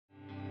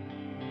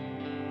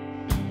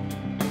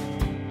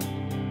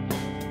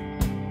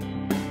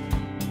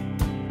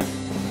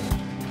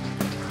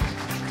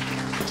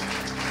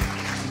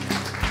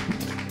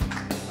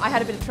I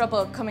had a bit of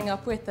trouble coming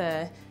up with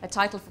a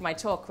title for my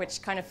talk,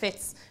 which kind of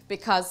fits,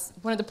 because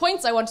one of the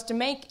points I wanted to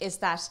make is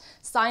that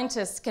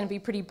scientists can be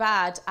pretty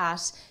bad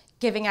at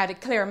giving out a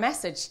clear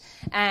message.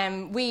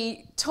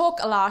 We talk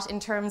a lot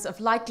in terms of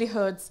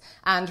likelihoods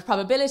and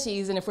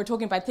probabilities, and if we're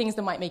talking about things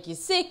that might make you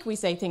sick, we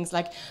say things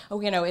like,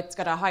 oh, you know, it's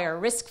got a higher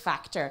risk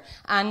factor.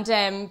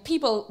 And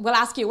people will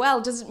ask you,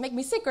 well, does it make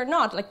me sick or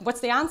not? Like, what's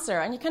the answer?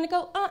 And you kind of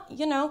go,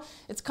 you know,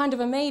 it's kind of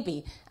a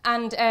maybe.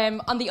 And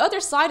on the other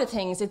side of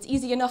things, it's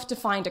easy enough to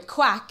find a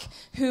quack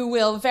who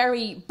will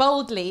very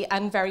boldly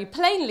and very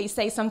plainly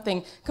say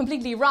something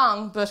completely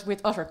wrong, but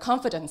with utter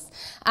confidence.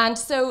 And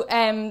so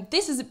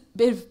this is a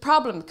bit of a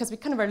problem, because we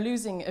kind of are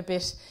losing a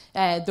bit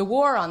the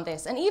war on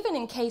this. And even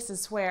in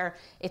cases where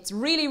it's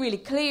really, really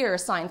clear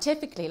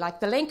scientifically, like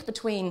the link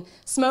between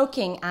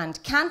smoking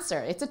and cancer,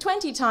 it's a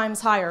 20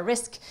 times higher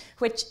risk,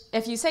 which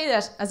if you say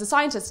that as a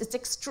scientist, it's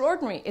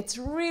extraordinary. It's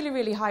really,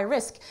 really high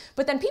risk.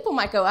 But then people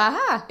might go,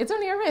 aha, it's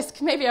only a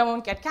risk. Maybe I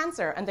won't get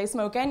cancer, and they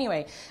smoke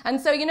anyway.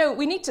 And so, you know,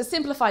 we need to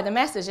simplify the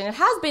message, and it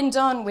has been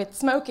done with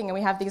smoking, and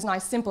we have these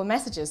nice simple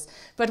messages,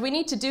 but we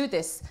need to do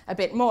this a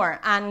bit more.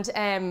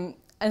 And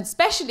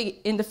especially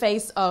in the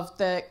face of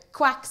the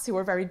quacks who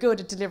are very good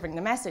at delivering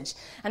the message.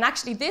 And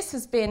actually this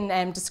has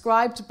been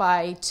described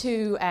by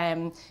two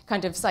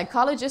kind of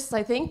psychologists,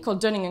 I think, called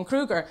Dunning and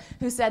Kruger,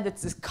 who said that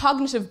it's this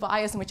cognitive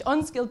bias in which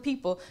unskilled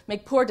people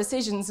make poor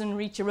decisions and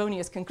reach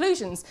erroneous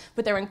conclusions,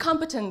 but their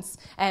incompetence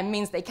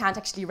means they can't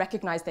actually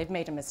recognize they've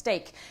made a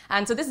mistake.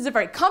 And so this is a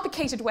very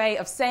complicated way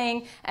of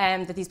saying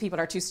that these people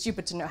are too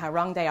stupid to know how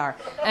wrong they are.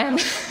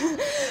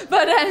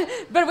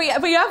 But we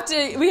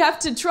have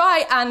to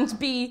try and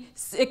be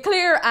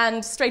clear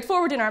and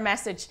straightforward in our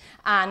message,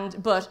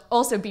 but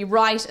also be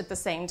right at the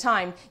same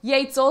time.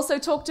 Yeats also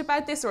talked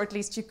about this, or at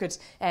least you could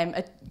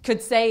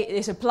say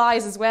it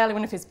applies as well in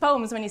one of his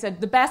poems when he said,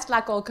 "The best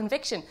lack all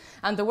conviction,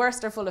 and the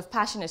worst are full of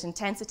passionate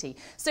intensity."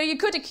 So you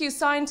could accuse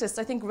scientists,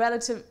 I think,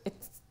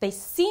 they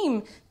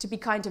seem to be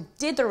kind of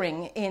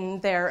dithering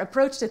in their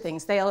approach to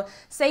things. They'll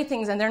say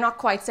things and they're not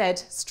quite said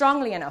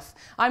strongly enough.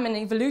 I'm an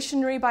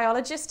evolutionary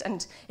biologist,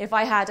 and if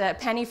I had a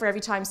penny for every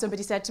time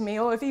somebody said to me,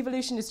 oh, if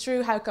evolution is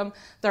true, how come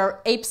their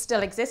apes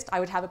still exist? I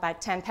would have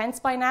about 10 pence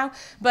by now.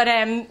 But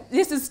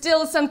this is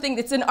still something,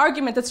 it's an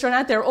argument that's thrown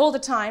out there all the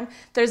time.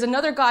 There's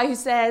another guy who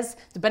says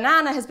the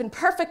banana has been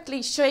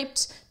perfectly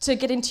shaped to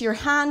get into your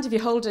hand if you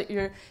hold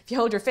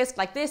your fist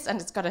like this,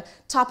 and it's got a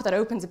top that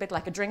opens a bit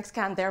like a drinks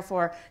can,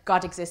 therefore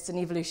God exists and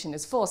evolution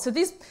is false. So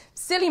these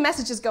silly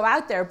messages go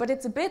out there, but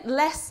it's a bit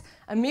less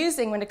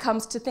amusing when it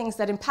comes to things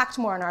that impact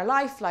more on our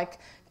life, like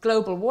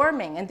global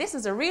warming. And this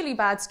is a really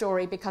bad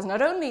story, because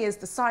not only is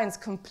the science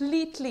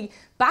completely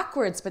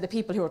backwards for the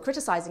people who are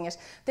criticizing it,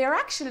 they are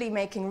actually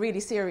making really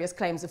serious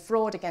claims of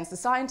fraud against the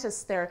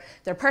scientists. They're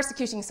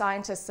persecuting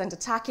scientists and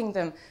attacking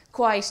them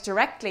quite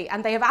directly,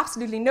 and they have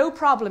absolutely no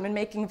problem in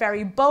making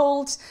very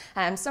bold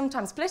and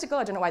sometimes political,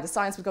 I don't know why the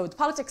science would go with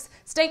politics,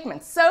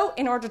 statements. So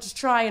in order to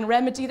try and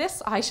remedy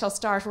this, I shall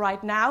start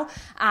right now,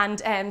 and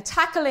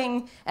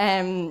tackling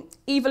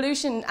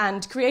evolution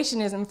and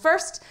creationism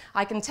first.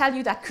 I can tell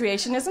you that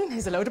creationism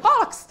is a load of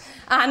bollocks,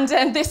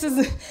 and this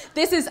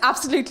is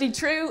absolutely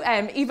true.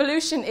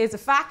 Evolution is a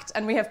fact,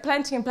 and we have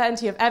plenty and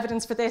plenty of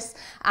evidence for this,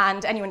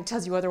 and anyone who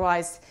tells you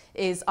otherwise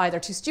is either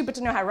too stupid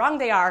to know how wrong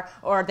they are,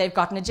 or they've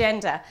got an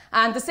agenda.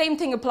 And the same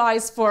thing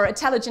applies for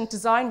intelligent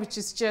design, which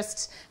is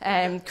just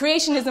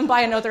creationism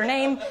by another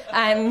name,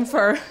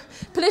 for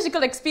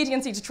political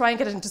expediency to try and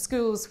get it into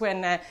schools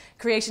when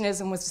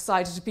creationism was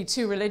decided to be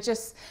too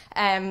religious.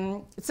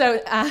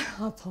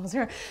 I'll pause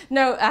here.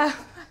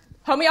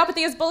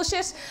 Homeopathy is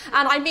bullshit,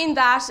 and I mean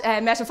that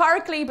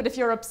metaphorically, but if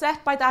you're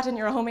upset by that and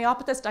you're a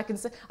homeopathist,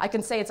 I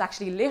can say it's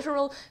actually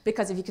literal,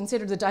 because if you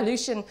consider the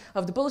dilution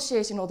of the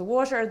bullshit in all the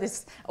water,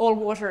 all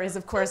water is,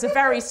 of course, a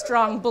very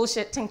strong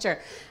bullshit tincture.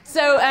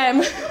 So,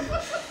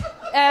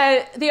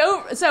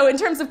 so in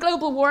terms of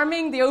global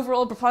warming, the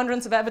overall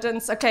preponderance of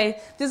evidence,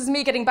 okay, this is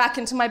me getting back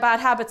into my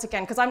bad habits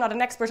again, because I'm not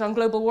an expert on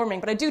global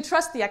warming, but I do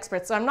trust the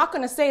experts, so I'm not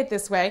going to say it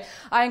this way.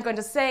 I'm going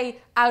to say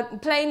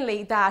out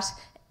plainly that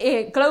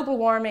global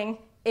warming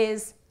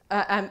is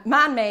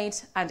man-made,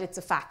 and it's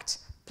a fact,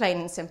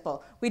 plain and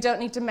simple. We don't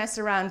need to mess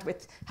around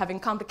with having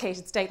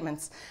complicated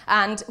statements.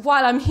 And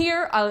while I'm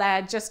here,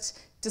 I'll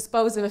just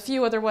dispose of a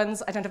few other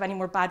ones. I don't have any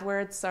more bad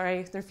words,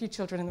 sorry. There are a few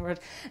children in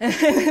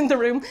the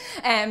room.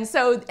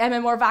 So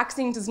MMR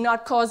vaccine does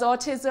not cause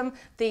autism.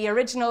 The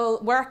original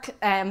work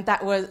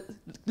that was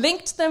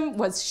linked to them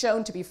was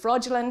shown to be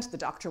fraudulent. The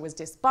doctor was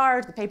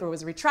disbarred. The paper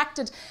was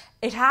retracted.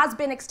 It has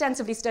been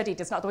extensively studied.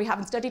 It's not that we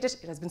haven't studied it.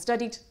 It has been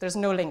studied. There's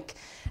no link.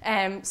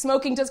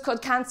 Smoking does cause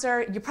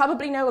cancer. You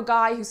probably know a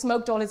guy who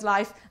smoked all his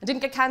life and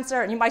didn't get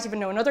cancer, and you might even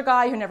know another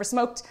guy who never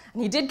smoked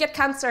and he did get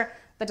cancer.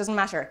 That doesn't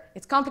matter.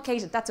 It's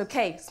complicated. That's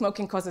okay.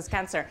 Smoking causes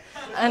cancer.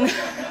 And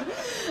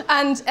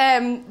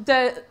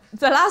the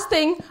last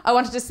thing I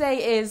wanted to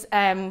say is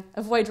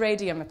avoid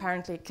radium.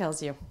 Apparently it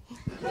kills you.